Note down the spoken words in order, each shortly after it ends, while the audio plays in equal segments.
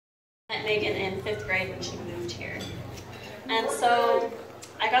met Megan in 5th grade when she moved here. And so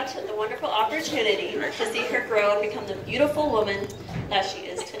I got the wonderful opportunity to see her grow and become the beautiful woman that she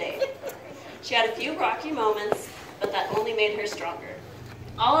is today. She had a few rocky moments, but that only made her stronger.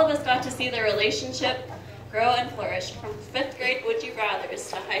 All of us got to see their relationship grow and flourish from 5th grade Would You Rathers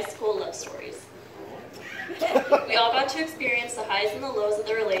to high school love stories. We all got to experience the highs and the lows of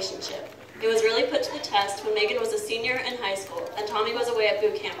the relationship. It was really put to the test when Megan was a senior in high school and Tommy was away at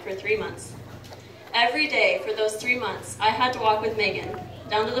boot camp for 3 months. Every day for those 3 months, I had to walk with Megan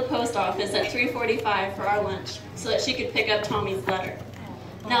down to the post office at 3:45 for our lunch so that she could pick up Tommy's letter.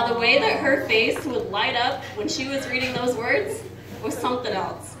 Now the way that her face would light up when she was reading those words was something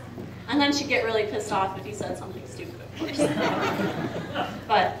else. And then she'd get really pissed off if he said something stupid, of course.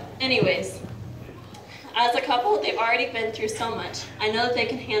 But anyways, as a couple, they've already been through so much. I know that they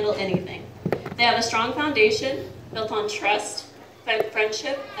can handle anything. They have a strong foundation built on trust,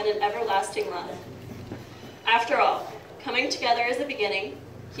 friendship, and an everlasting love. After all, coming together is a beginning,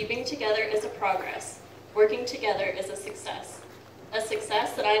 keeping together is a progress, working together is a success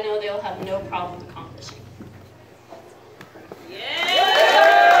that I know they'll have no problem accomplishing.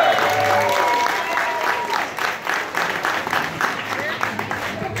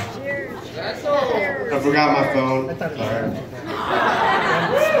 I forgot my phone.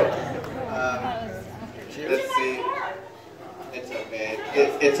 Let's see. It's okay.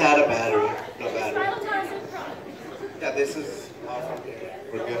 It's out of battery. No battery. Yeah, this is off from here.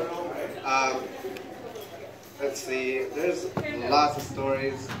 We're good. Let's see. There's lots of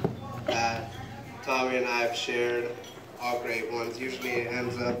stories that Tommy and I have shared. All great ones. Usually it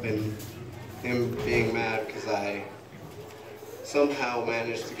ends up in him being mad because I somehow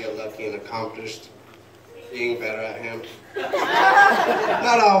managed to get lucky and accomplished being better at him.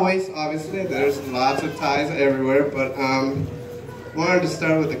 Not always, obviously. There's lots of ties everywhere, but wanted to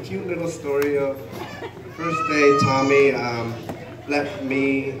start with a cute little story of the first day Tommy let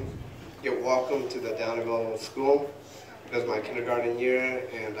me get welcome to the Downeyville school. It was my kindergarten year,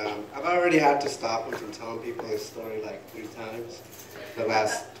 and I've already had to stop him from telling people this story like 3 times the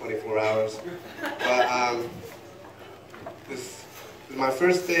last 24 hours. But this was my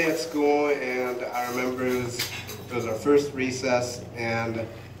first day at school, and I remember it was our first recess, and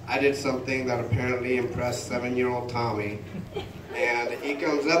I did something that apparently impressed 7-year-old Tommy. And he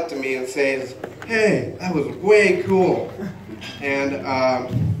comes up to me and says, "Hey, that was way cool." And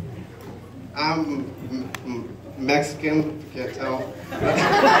I'm Mexican, if you can't tell.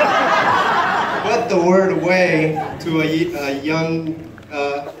 But the word "way" to a young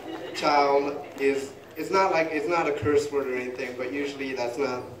child it's not a curse word or anything, but usually that's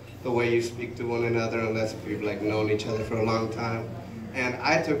not the way you speak to one another unless you've like known each other for a long time. And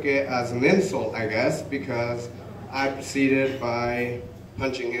I took it as an insult, I guess, because I proceeded by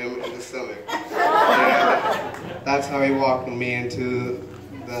punching him in the stomach. And that's how he walked me into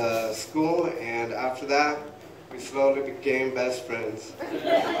the school, and after that, we slowly became best friends.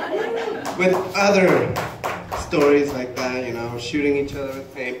 With other stories like that, you know, shooting each other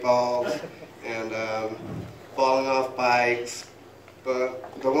with paintballs and falling off bikes.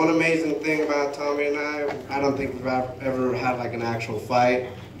 But the one amazing thing about Tommy and I don't think we've ever had like an actual fight.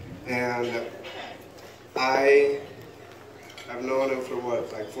 And I've known him for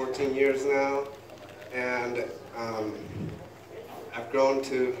what, like 14 years now, and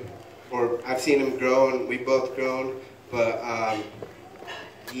I've seen him grow, and we both grown, but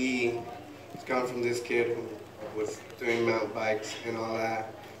he's gone from this kid who was doing mountain bikes and all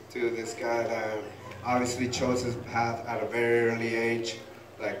that to this guy that obviously chose his path at a very early age,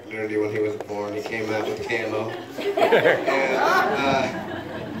 like literally when he was born, he came out with camo.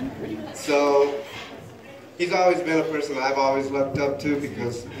 And so he's always been a person I've always looked up to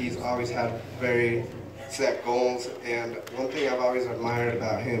because he's always had very set goals, and one thing I've always admired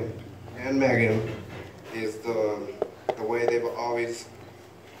about him and Megan is the way they've always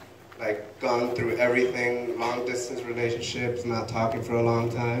like gone through everything, long distance relationships, not talking for a long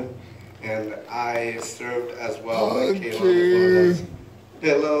time, and I served as well. Like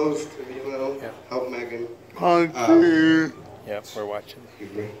pillows to, you know, help Megan. Yeah, we're watching.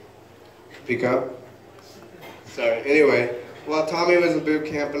 Speak up. Sorry. Anyway, while Tommy was in boot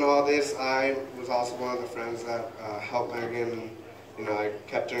camp and all this, I was also one of the friends that helped Megan, and you know, I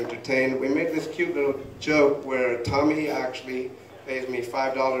kept her entertained. We made this cute little joke where Tommy actually pays me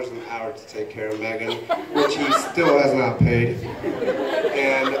 $5 an hour to take care of Megan, which he still has not paid.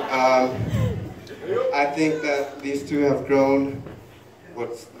 And I think that these two have grown.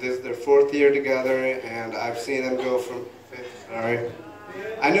 This is their 4th year together, and I've seen them go from 5th. Sorry,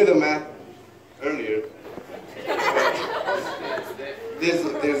 I knew the math earlier. There's a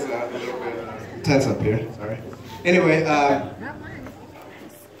little bit tense up here, sorry. Anyway,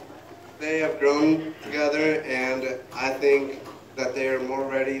 they have grown together, and I think that they are more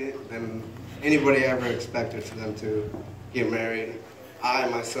ready than anybody ever expected for them to get married. I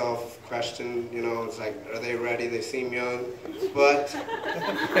myself question, you know, it's like, are they ready? They seem young. But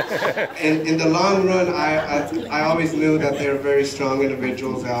in the long run, I always knew that they're very strong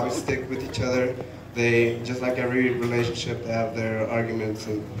individuals. They always stick with each other. They, just like every relationship, they have their arguments,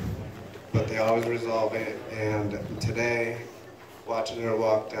 but they always resolve it. And today, watching her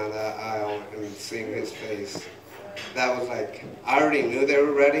walk down that aisle and seeing his face, that was like, I already knew they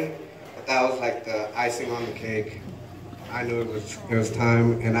were ready, but that was like the icing on the cake. I knew it was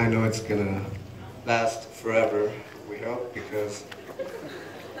time, and I know it's gonna last forever, we hope, because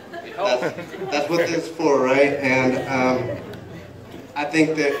that's what this is for, right? And I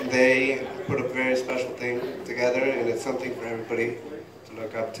think that they put a very special thing together, and it's something for everybody to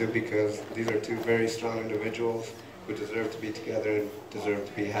look up to, because these are two very strong individuals who deserve to be together and deserve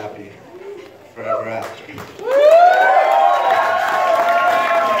to be happy forever after.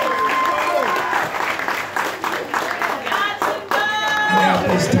 Now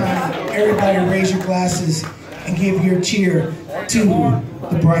it's time, everybody raise your glasses and give your cheer to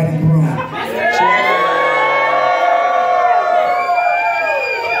the bride and groom.